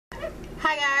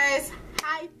Hi guys,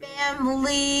 hi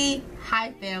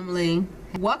family,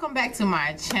 welcome back to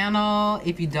my channel.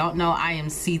 If you don't know, I am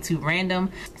C2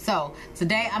 Random. So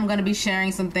today I'm going to be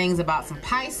sharing some things about some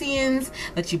Pisceans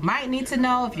that you might need to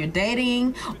know if you're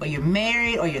dating or you're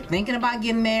married or you're thinking about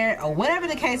getting married or whatever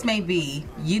the case may be.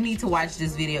 You need to watch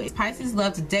this video. Pisces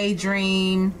love to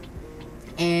daydream,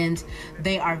 and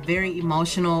they are very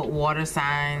emotional water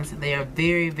signs. They are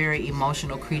very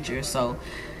emotional creatures. So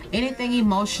anything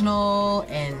emotional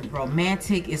and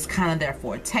romantic is kind of their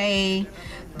forte.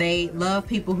 They love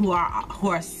people who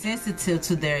are sensitive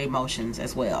to their emotions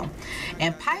as well.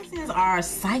 And Pisces are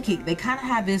psychic. They kind of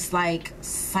have this like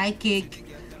psychic,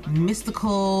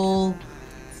 mystical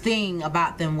thing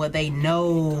about them where they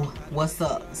know what's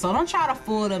up. So don't try to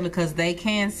fool them, because they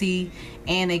can see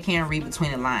and they can read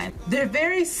between the lines. They're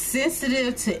very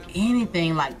sensitive to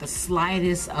anything, like the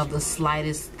slightest of the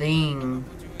slightest thing.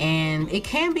 And it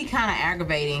can be kind of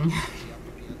aggravating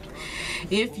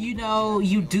if you know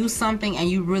you do something and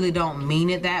you really don't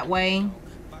mean it that way,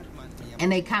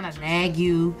 and they kind of nag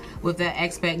you with that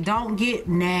aspect. Don't get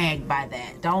nagged by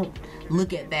that. Don't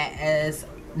look at that as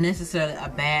necessarily a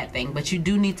bad thing, but you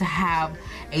do need to have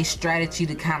a strategy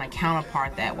to kind of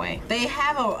counterpart that way. They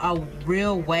have a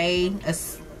real way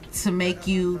to make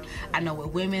you, I know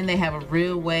with women, they have a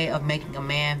real way of making a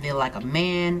man feel like a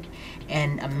man,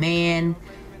 and a man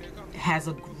has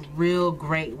a real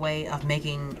great way of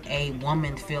making a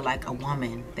woman feel like a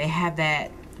woman. They have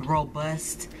that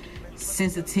robust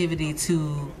sensitivity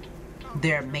to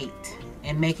their mate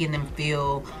and making them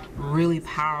feel really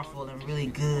powerful and really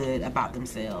good about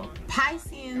themselves.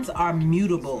 Pisceans are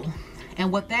mutable,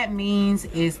 and what that means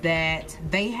is that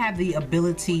they have the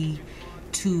ability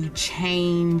to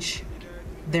change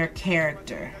their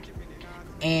character.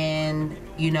 And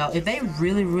you know, if they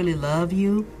really love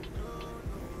you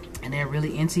and they're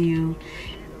really into you,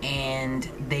 and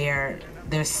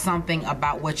there's something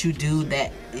about what you do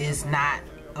that is not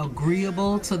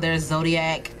agreeable to their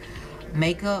zodiac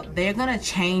makeup, they're gonna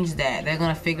change that. They're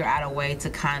gonna figure out a way to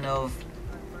kind of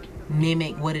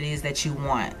mimic what it is that you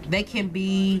want. They can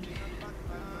be,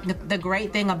 the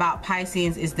great thing about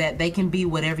Pisceans is that they can be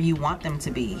whatever you want them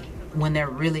to be when they're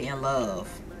really in love.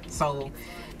 So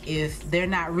if they're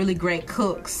not really great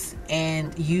cooks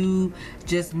and you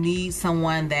just need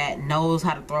someone that knows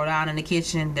how to throw down in the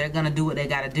kitchen, they're gonna do what they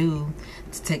gotta do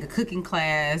to take a cooking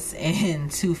class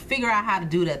and to figure out how to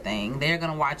do that thing. They're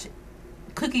gonna watch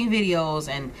cooking videos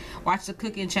and watch the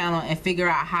cooking channel and figure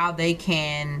out how they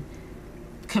can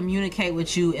communicate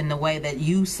with you in the way that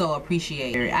you so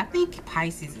appreciate. I think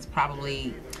Pisces is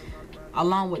probably,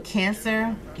 along with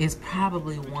Cancer, is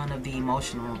probably one of the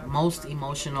most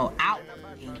emotional outwardly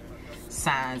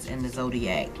signs in the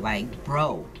zodiac. Like,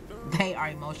 bro, they are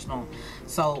emotional.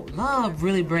 So love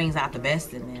really brings out the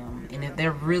best in them, and if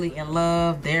they're really in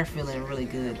love, they're feeling really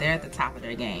good. They're at the top of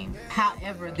their game.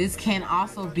 However, this can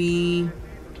also be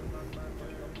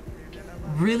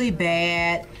really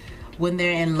bad when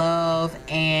they're in love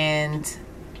and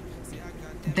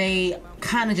they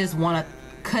kind of just want to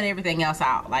cut everything else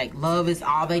out. Like, love is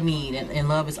all they need, and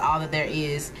love is all that there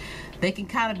is. They can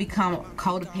kind of become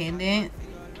codependent,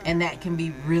 and that can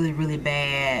be really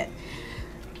bad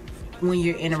when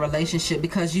you're in a relationship,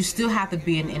 because you still have to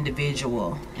be an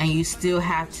individual, and you still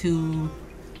have to,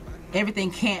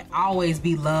 everything can't always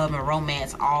be love and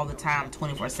romance all the time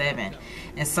 24/7.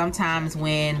 And sometimes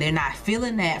when they're not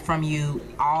feeling that from you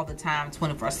all the time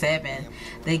 24/7,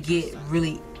 they get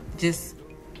really just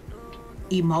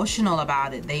emotional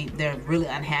about it. They're really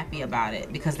unhappy about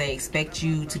it, because they expect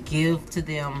you to give to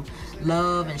them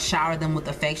love and shower them with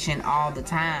affection all the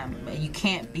time. But you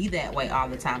can't be that way all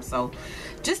the time. So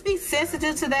just be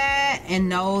sensitive to that, and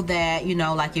know that, you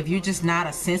know, like, if you're just not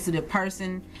a sensitive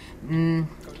person,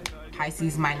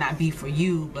 Pisces might not be for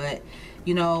you. But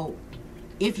you know,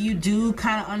 if you do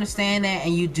kind of understand that,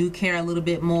 and you do care a little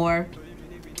bit more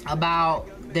about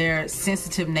their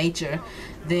sensitive nature,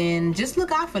 then just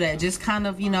look out for that. Just kind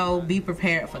of, you know, be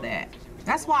prepared for that.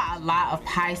 That's why a lot of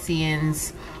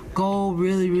Pisceans go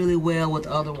really well with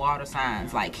other water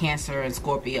signs like Cancer and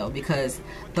Scorpio, because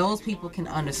those people can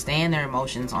understand their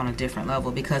emotions on a different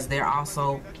level, because they're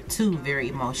also too very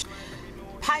emotional.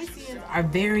 Pisceans are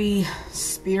very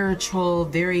spiritual,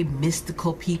 very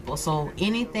mystical people. So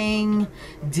anything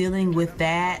dealing with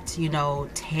that, you know,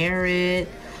 tarot,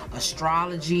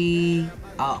 astrology,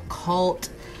 occult,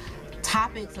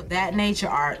 topics of that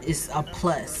nature is a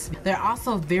plus. They're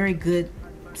also very good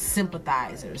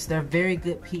sympathizers. They're very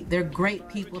good they're great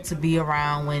people to be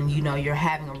around when, you know, you're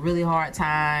having a really hard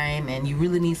time and you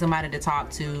really need somebody to talk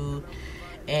to,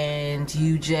 and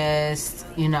you just,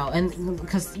 you know, and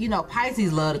because, you know,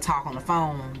 Pisces love to talk on the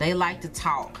phone. They like to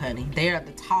talk, honey. They're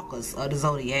the talkers of the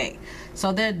zodiac.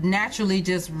 So they're naturally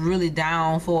just really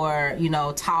down for, you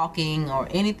know, talking or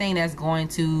anything that's going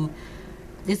to,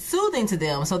 it's soothing to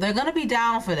them. So they're going to be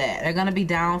down for that. They're going to be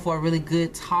down for a really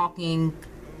good talking,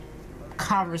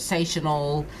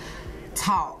 conversational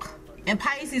talk. And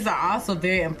Pisces are also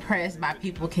very impressed by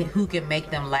people who can make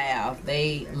them laugh.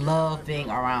 They love being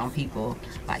around people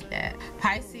like that.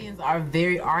 Pisceans are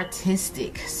very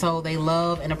artistic, so they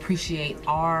love and appreciate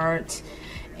art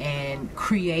and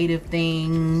creative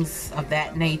things of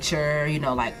that nature, you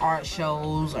know, like art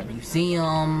shows or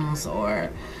museums or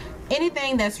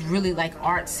anything that's really like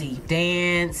artsy,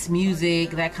 dance, music,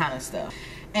 that kind of stuff.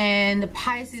 And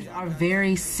Pisces are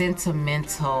very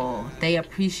sentimental. They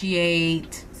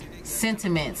appreciate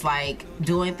sentiments, like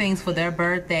doing things for their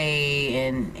birthday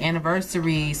and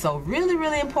anniversary. So really,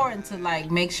 really important to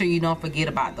like make sure you don't forget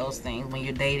about those things when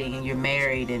you're dating and you're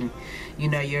married and, you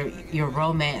know, you're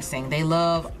romancing. They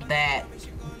love that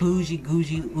bougie,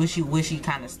 googey, wishy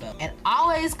kind of stuff. And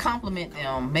always compliment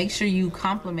them. Make sure you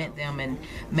compliment them and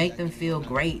make them feel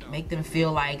great. Make them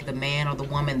feel like the man or the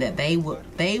woman that they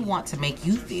want to make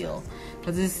you feel.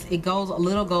 Because it goes a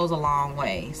long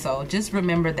way. So just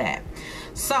remember that.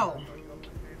 So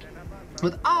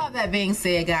with all that being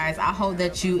said, guys, I hope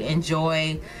that you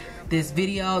enjoy this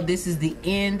video. This is the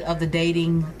end of the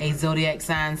Dating a Zodiac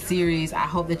Sign series. I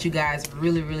hope that you guys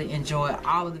really enjoy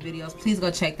all of the videos. Please go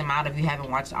check them out if you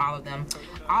haven't watched all of them.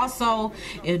 Also,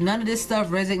 if none of this stuff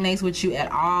resonates with you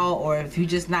at all, or if you're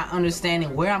just not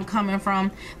understanding where I'm coming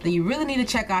from, then you really need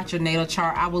to check out your natal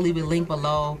chart. I will leave a link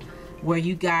below where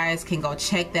you guys can go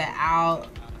check that out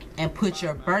and put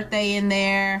your birthday in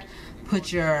there. Put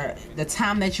the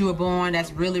time that you were born.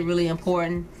 That's really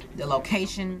important. The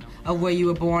location of where you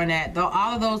were born at.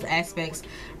 All of those aspects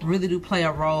really do play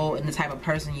a role in the type of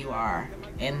person you are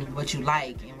and what you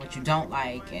like and what you don't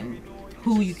like and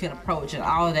who you can approach and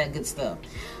all of that good stuff.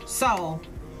 So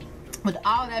with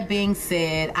all that being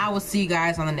said, I will see you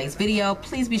guys on the next video.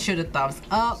 Please be sure to thumbs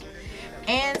up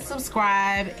and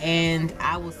subscribe, and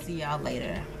I will see y'all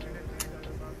later.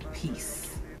 Peace.